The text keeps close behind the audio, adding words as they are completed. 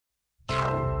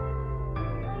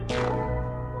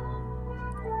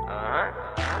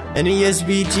And the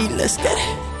SBG, let's get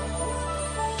it.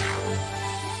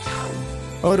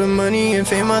 All the money and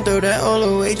fame, I throw that all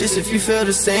away just if you feel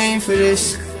the same for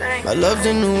this. My love's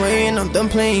in the way and I'm done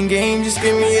playing games. Just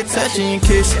give me a touch and a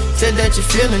kiss. Said that you're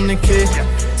feeling the kid.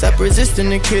 Stop resisting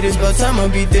the kid, it's about time I'll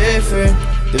be different.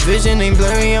 The vision ain't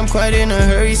blurry, I'm quite in a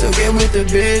hurry, so get with the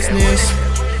business.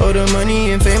 All the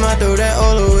money and fame, I throw that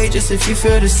all away just if you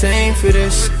feel the same for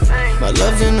this. My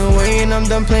love's in the way and I'm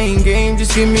done playing games.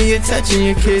 Just give me a touch and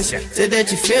your kiss. Said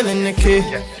that you're feeling the kid.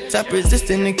 Stop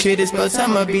resisting the kid, it's about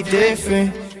time I be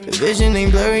different. The vision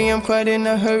ain't blurry, I'm quite in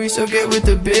a hurry, so get with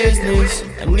the business.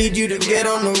 I need you to get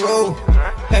on the road.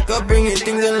 Pack up, bring your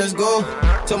things and let's go.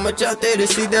 So much out there to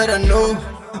see that I know.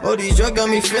 All these drugs got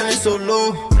me feeling so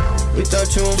low.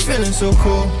 Without you I'm feeling so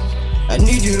cold. I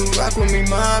need you to rock with me,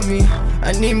 mommy.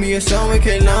 I need me a song with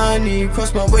Kehlani.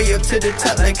 Cross my way up to the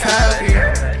top like Kyrie.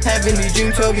 Having these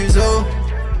dreams 12 years old.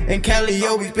 And Cali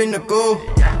always been the goal.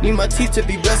 Need my teeth to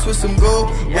be blessed with some gold.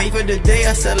 Wait for the day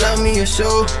I sell out me a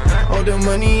show. All the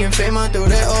money and fame, I throw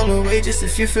that all away just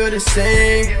if you feel the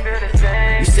same.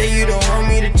 You say you don't want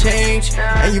me to change,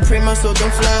 and you pray my soul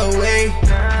don't fly away.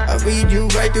 I read you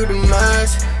right through the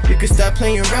minds. You can stop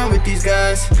playing around with these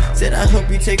guys. Said I hope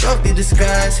you take off the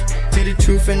disguise. See the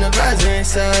truth and the lies are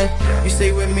inside. You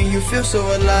stay with me, you feel so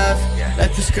alive.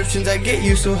 Like prescriptions, I get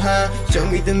you so high. Show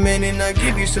me the man and I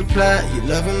give you supply. You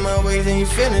loving my ways and you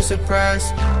feeling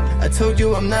surprised. I told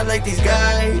you I'm not like these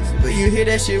guys, but you hear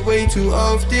that shit way too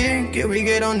often. Can we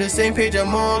get on the same page?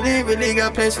 I'm all in. Really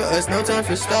got plans for us, no time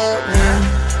for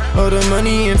stopping. All the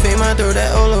money and fame, I throw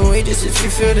that all away just if you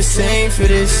feel the same for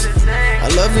this. I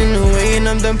love in the way and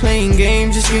I'm done playing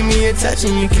games. Just give me a touch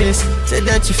and your kiss. Said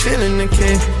that you're feeling the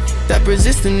kid. Stop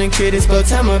resisting the kid, it's about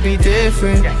time I'll be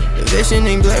different. The vision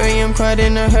ain't blurry, I'm quite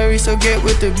in a hurry, so get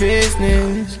with the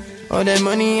business. All that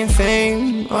money and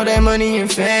fame, all that money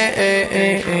and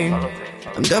fame.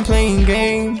 I'm done playing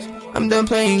games, I'm done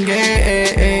playing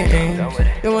games.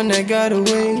 The one that got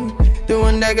away, the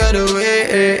one that got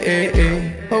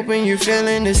away. Hoping you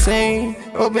feeling the same,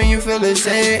 hoping you feel the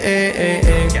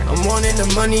same. I'm wanting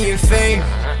the money and fame,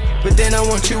 but then I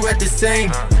want you at the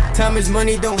same time as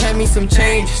money, don't have me some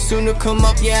change. Soon to come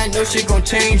up, yeah, I know shit gon'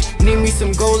 change. Need me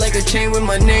some gold like a chain with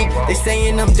my name. They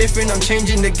saying I'm different, I'm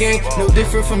changing the game. No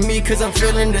different from me, cause I'm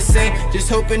feeling the same. Just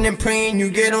hoping and praying you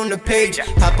get on the page.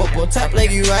 Hop up on top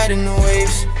like you riding the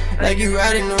waves. Like you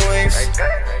riding the waves.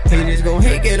 Haters gon'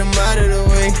 hate, get them out of the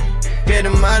way. Get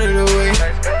them out of the way.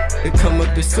 They come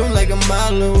up this soon like a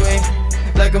mile away.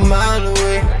 Like a mile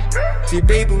away. See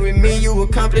baby, with me you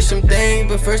accomplish some things,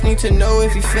 but first need to know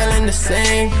if you feeling the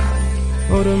same.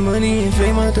 All the money and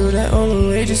fame, I throw that all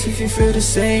away just if you feel the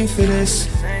same for this.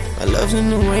 My love's in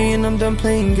the way and I'm done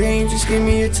playing games. Just give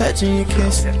me a touch and your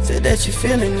kiss. Said that you're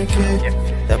feeling the kid.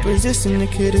 Stop resisting the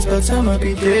kid, it's about time I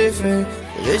be different.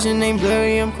 The vision ain't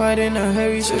blurry, I'm quite in a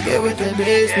hurry, so get with the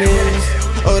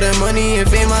business. All that money and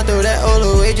fame, I throw that all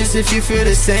away just if you feel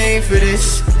the same for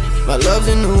this. My love's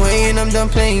in the way and I'm done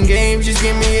playing games. Just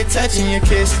give me a touch and your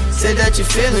kiss. Said that you're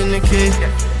feeling the kid.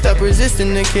 Stop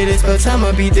resisting the kid, it's about time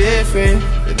I be different.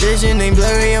 The vision ain't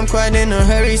blurry, I'm quite in a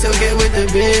hurry, so get with the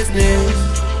business.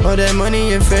 All that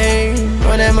money and fame,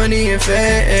 all that money and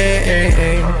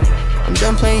fame. I'm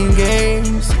done playing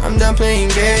games, I'm done playing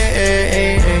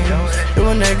games. The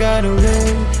one that got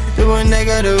away, the one that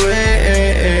got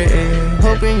away.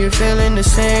 Hoping you're feeling the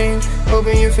same,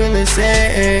 hoping you feel the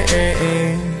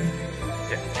same.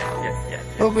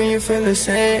 Hoping you feel the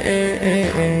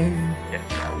same.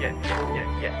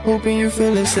 Hoping you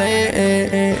feel the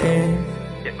same.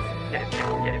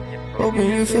 Hoping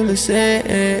you feel the same.